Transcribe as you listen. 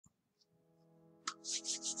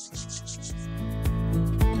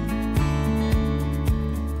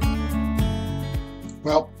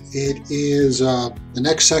Well, it is the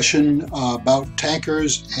next session about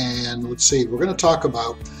tankers, and let's see, we're going to talk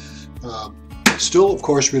about, still of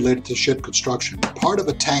course related to ship construction, part of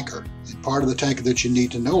a tanker, and part of the tanker that you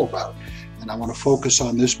need to know about. And I want to focus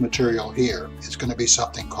on this material here. It's going to be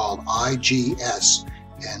something called IGS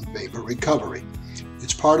and vapor recovery.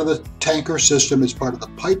 It's part of the tanker system, it's part of the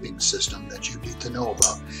piping system that you need to know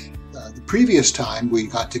about. The previous time we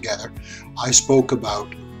got together, I spoke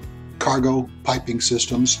about cargo piping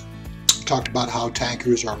systems, talked about how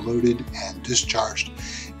tankers are loaded and discharged,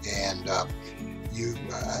 and I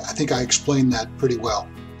think I explained that pretty well.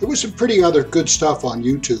 There was some pretty other good stuff on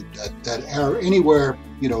YouTube that are anywhere,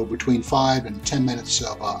 you know, between 5 and 10 minutes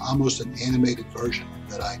of almost an animated version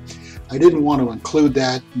that I didn't want to include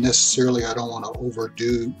that necessarily. I don't want to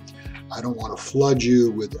overdo. I don't want to flood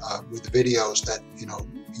you with videos that, you know,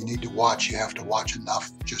 you need to watch. You have to watch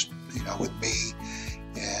enough just, you know, with me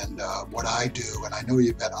and what I do. And I know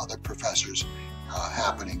you've got other professors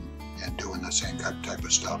happening and doing the same type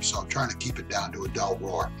of stuff. So I'm trying to keep it down to a dull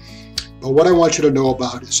roar. But what I want you to know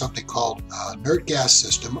about is something called inert gas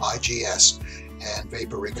system, IGS, and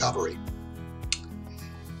vapor recovery.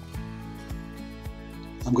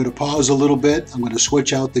 I'm going to pause a little bit. I'm going to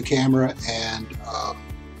switch out the camera and I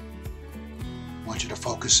want you to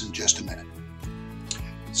focus in just a minute.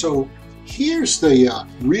 So here's the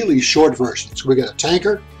really short version. So we got a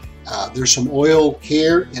tanker, there's some oil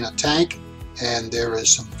here in a tank, and there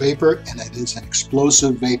is some vapor, and it is an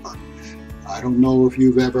explosive vapor. I don't know if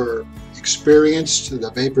you've ever experienced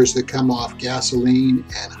the vapors that come off gasoline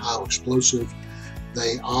and how explosive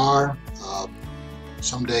they are.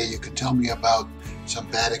 Someday you can tell me about some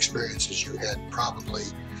bad experiences you had, probably,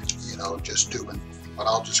 you know, just doing what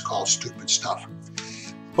I'll just call stupid stuff.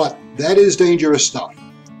 But that is dangerous stuff.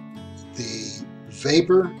 The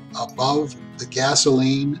vapor above the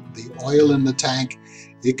gasoline, the oil in the tank,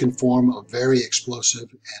 it can form a very explosive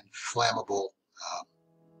and flammable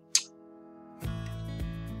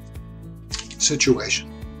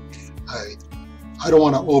situation. I don't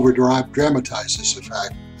want to over-dramatize this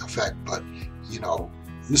effect, but you know,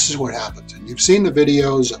 this is what happens. And you've seen the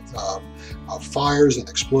videos of fires and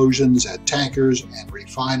explosions at tankers and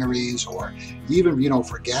refineries, or even, you know,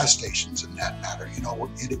 for gas stations in that matter. You know,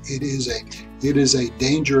 it is a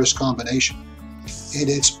dangerous combination. And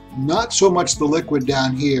it's not so much the liquid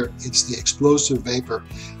down here, it's the explosive vapor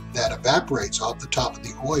that evaporates off the top of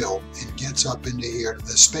the oil and gets up into here to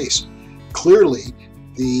this space. Clearly,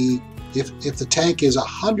 if the tank is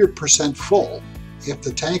 100% full,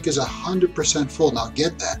 now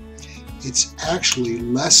get that, it's actually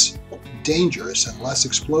less dangerous and less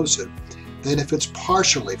explosive than if it's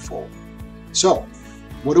partially full. So,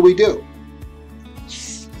 what do?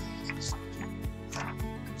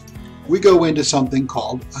 We go into something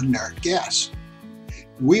called inert gas.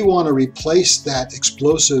 We want to replace that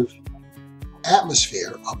explosive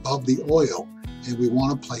atmosphere above the oil, and we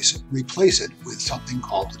want to replace it with something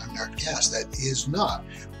called an inert gas that is not.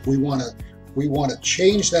 We want to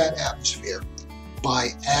change that atmosphere by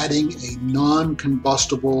adding a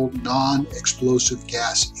non-combustible, non-explosive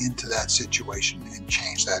gas into that situation and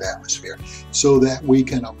change that atmosphere so that we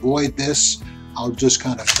can avoid this. I'll just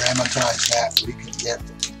kind of dramatize that. We can get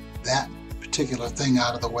that particular thing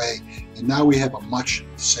out of the way, and now we have a much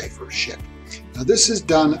safer ship. Now this is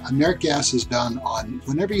done, inert gas is done on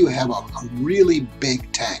whenever you have a really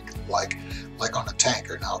big tank, like on a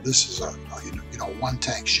tanker. Now this is a one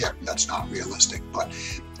tank ship. That's not realistic, but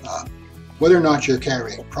whether or not you're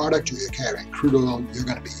carrying product or you're carrying crude oil, you're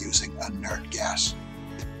going to be using inert gas,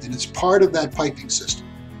 and it's part of that piping system.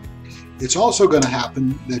 It's also going to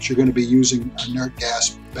happen that you're going to be using inert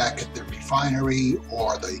gas back at the refinery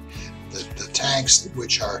or the tanks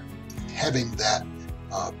which are having that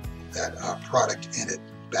product in it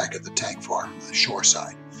back at the tank farm, the shore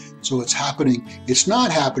side. So it's happening. It's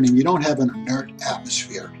not happening. You don't have an inert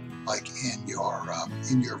atmosphere like in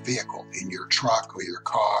your vehicle, in your truck or your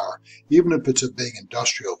car. Even if it's a big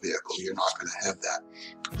industrial vehicle, you're not going to have that.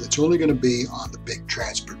 It's only going to be on the big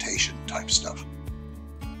transportation type stuff.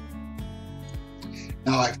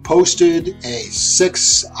 Now I've posted a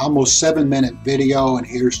almost 7-minute video, and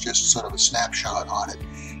here's just sort of a snapshot on it.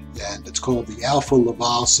 And it's called the Alpha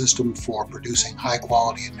Laval System for Producing High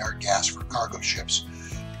Quality Inert Gas for Cargo Ships.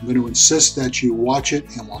 I'm going to insist that you watch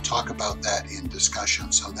it, and we'll talk about that in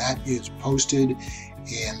discussion. So that is posted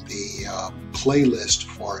in the playlist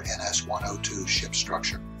for NS102 Ship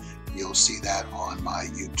Structure. You'll see that on my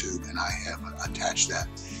YouTube, and I have attached that,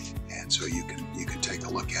 and so you can take a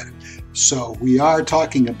look at it. So we are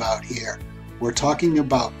talking about here We're talking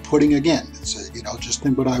about putting, again, just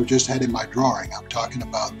think what I just had in my drawing. I'm talking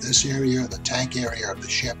about this area, the tank area of the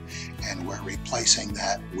ship, and we're replacing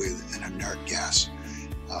that with an inert gas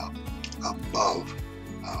above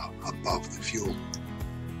the fuel.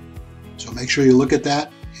 So make sure you look at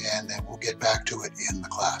that, and then we'll get back to it in the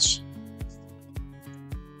class.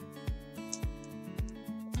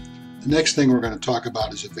 The next thing we're going to talk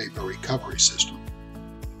about is a vapor recovery system.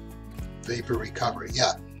 Vapor recovery,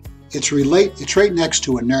 yeah. It's right next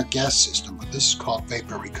to inert gas system, but this is called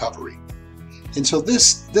vapor recovery. And so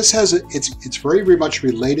this has it's very much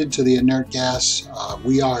related to the inert gas.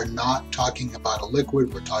 We are not talking about a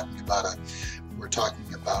liquid. We're talking about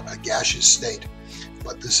a gaseous state.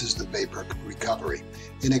 But this is the vapor recovery,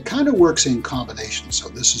 and it kind of works in combination. So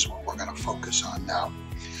this is what we're going to focus on now.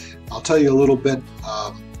 I'll tell you a little bit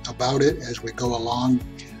about it as we go along.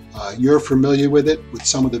 You're familiar with it with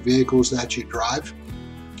some of the vehicles that you drive.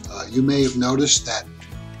 You may have noticed that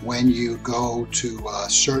when you go to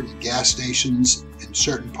certain gas stations in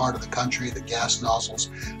certain part of the country, the gas nozzles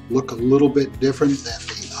look a little bit different than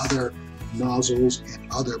the other nozzles in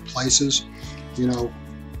other places. You know,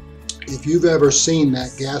 if you've ever seen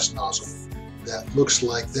that gas nozzle that looks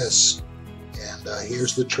like this, and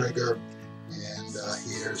here's the trigger, and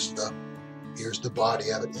here's the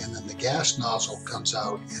body of it, and then the gas nozzle comes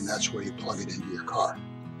out, and that's where you plug it into your car.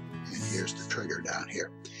 And here's the trigger down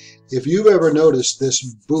here. If you've ever noticed this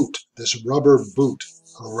boot, this rubber boot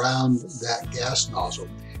around that gas nozzle,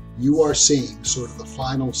 you are seeing sort of the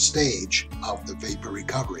final stage of the vapor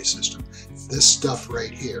recovery system. This stuff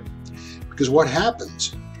right here. Because what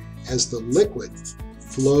happens as the liquid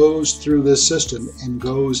flows through this system and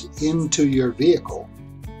goes into your vehicle,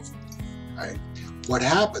 right? What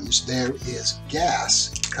happens, there is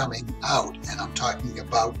gas coming out, and I'm talking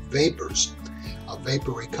about vapors. A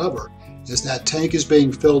vapor recover is that tank is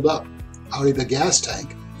being filled up. Out of the gas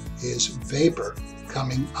tank is vapor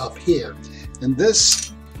coming up here. And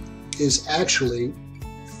this is actually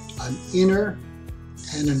an inner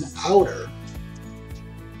and an outer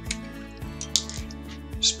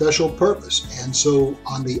special purpose. And so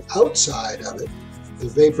on the outside of it, the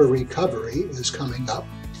vapor recovery is coming up,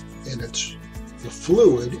 and the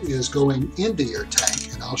fluid is going into your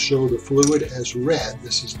tank. And I'll show the fluid as red.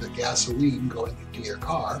 This is the gasoline going into your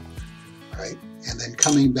car, right? And then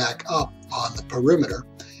coming back up on the perimeter.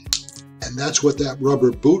 And that's what that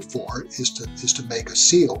rubber boot for is to make a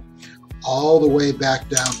seal all the way back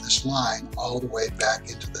down this line, all the way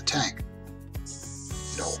back into the tank,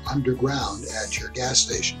 you know, underground at your gas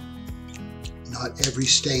station. Not every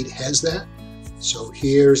state has that. So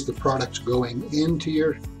here's the product going into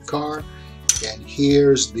your car, and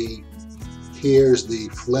here's the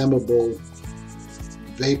flammable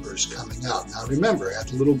vapors coming out. Now remember, at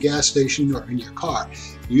the little gas station or in your car,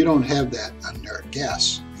 you don't have that inert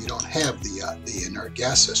gas. You don't have the inert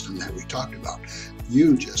gas system that we talked about.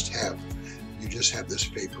 You just have this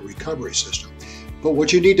vapor recovery system. But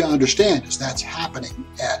what you need to understand is that's happening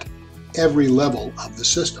at every level of the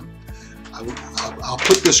system. I'll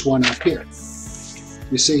put this one up here.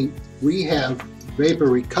 You see, we have vapor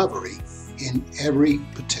recovery in every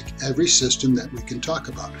system that we can talk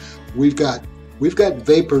about. We've got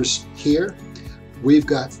vapors here, we've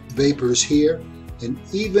got vapors here, and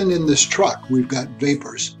even in this truck, we've got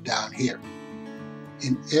vapors down here.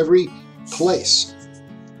 In every place,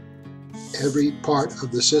 every part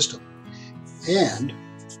of the system. And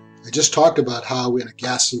I just talked about how in a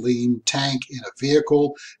gasoline tank in a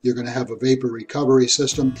vehicle, you're going to have a vapor recovery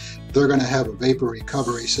system. They're going to have a vapor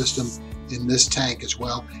recovery system in this tank as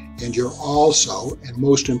well. And you're also, and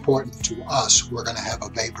most important to us, we're going to have a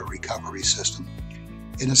vapor recovery system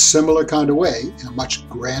in a similar kind of way, in a much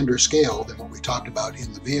grander scale than what we talked about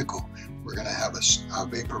in the vehicle. We're going to have a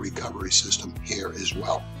vapor recovery system here as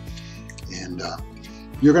well. And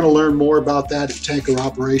you're going to learn more about that in tanker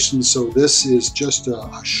operations. So this is just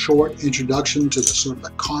a short introduction to the sort of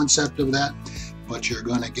the concept of that, but you're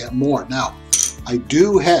going to get more. Now, I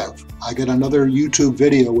got another YouTube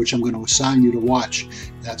video which I'm going to assign you to watch.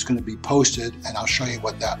 That's going to be posted, and I'll show you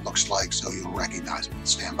what that looks like so you'll recognize it.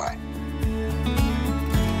 Stand by.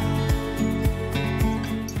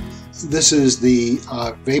 This is the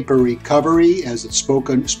vapor recovery as it's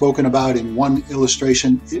spoken about in one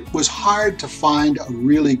illustration. It was hard to find a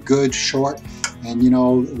really good short, and you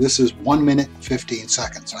know, this is 1 minute 15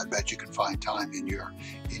 seconds. I bet you can find time in your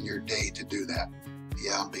day to do that.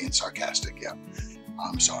 Yeah, I'm being sarcastic. Yeah,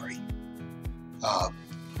 I'm sorry.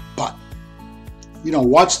 But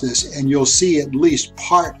watch this and you'll see at least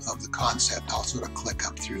part of the concept. I'll sort of click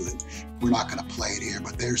up through it. We're not going to play it here,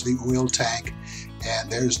 but there's the oil tank,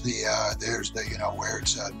 and there's the where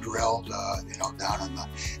it's drilled, down in the,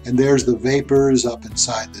 and there's the vapors up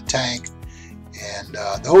inside the tank, and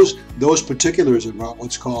those particulars are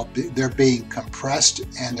what's called, they're being compressed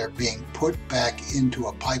and they're being put back into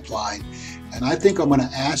a pipeline. And I think I'm going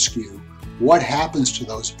to ask you what happens to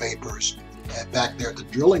those vapors back there at the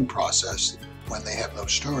drilling process when they have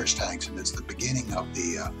those storage tanks, and it's the beginning of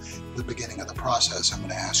the process. I'm going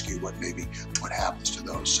to ask you what happens to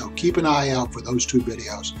those. So keep an eye out for those 2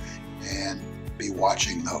 videos and be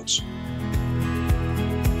watching those.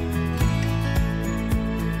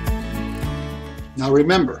 Now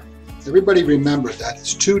remember, everybody remember that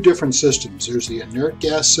it's 2 different systems. There's the inert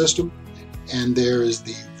gas system, and there is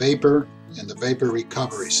the vapor and the vapor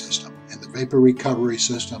recovery system. And the vapor recovery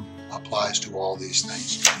system applies to all these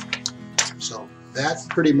things. So that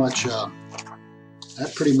pretty much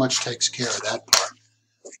takes care of that part.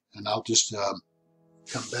 And I'll just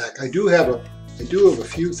come back. I do have a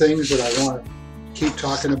few things that I want to keep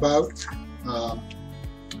talking about.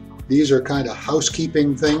 These are kind of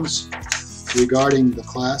housekeeping things regarding the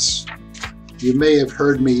class. You may have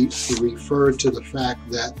heard me refer to the fact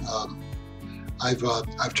that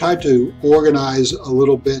I've tried to organize a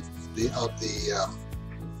little bit of the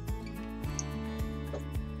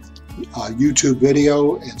YouTube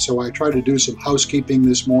video, and so I try to do some housekeeping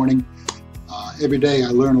this morning. Every day I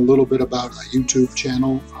learn a little bit about a YouTube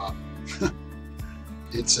channel.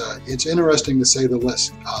 It's interesting to say the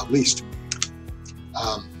least.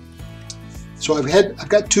 So I've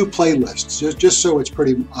got 2 playlists just so it's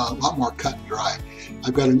pretty a lot more cut and dry.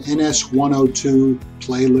 I've got an NS102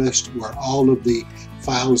 playlist where all of the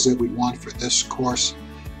files that we want for this course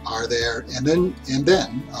are there, and then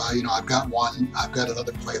I've got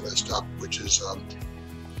another playlist up, which is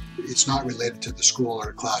it's not related to the school or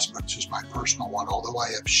the class, but it's just my personal one, although I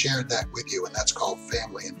have shared that with you, and that's called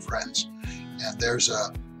Family and Friends. And there's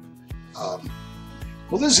a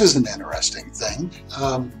well, this is an interesting thing,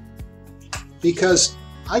 because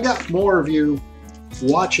I got more of you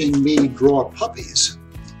watching me draw puppies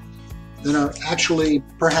than are actually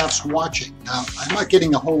perhaps watching. Now, I'm not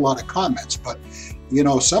getting a whole lot of comments, but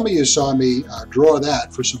some of you saw me draw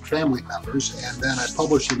that for some family members, and then I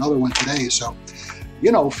published another one today. So,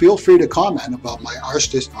 feel free to comment about my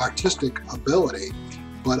artistic ability,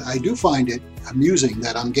 but I do find it amusing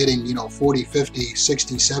that I'm getting, 40, 50,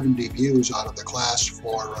 60, 70 views out of the class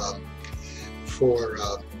for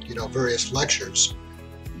various lectures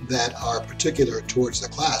that are particular towards the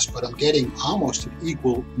class, but I'm getting almost an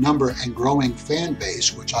equal number and growing fan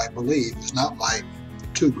base, which I believe is not my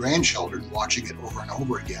 2 grandchildren watching it over and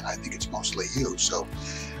over again. I think it's mostly you, so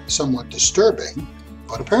somewhat disturbing,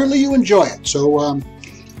 but apparently you enjoy it. So,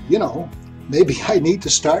 maybe I need to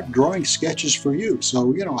start drawing sketches for you.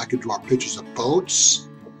 So, I could draw pictures of boats.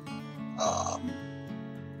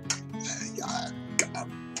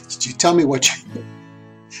 You tell me what you...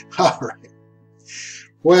 All right.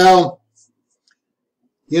 Well,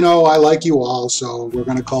 I like you all, so we're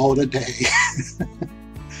going to call it a day.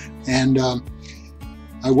 And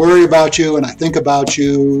I worry about you, and I think about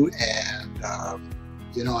you, and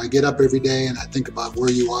I get up every day and I think about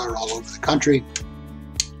where you are all over the country.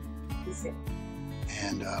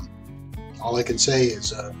 And all I can say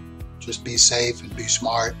is just be safe and be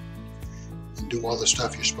smart and do all the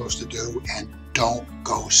stuff you're supposed to do, and don't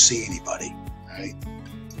go see anybody. Right?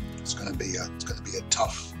 It's going to be a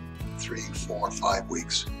tough 3, 4, 5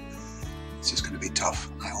 weeks. It's just going to be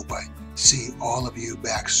tough. I hope I see all of you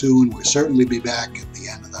back soon. We'll certainly be back at the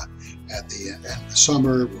end of the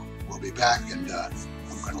summer. We'll be back, and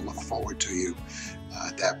I'm going to look forward to you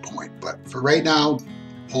at that point. But for right now,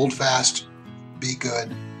 hold fast, be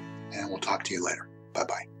good, and we'll talk to you later.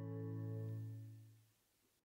 Bye-bye.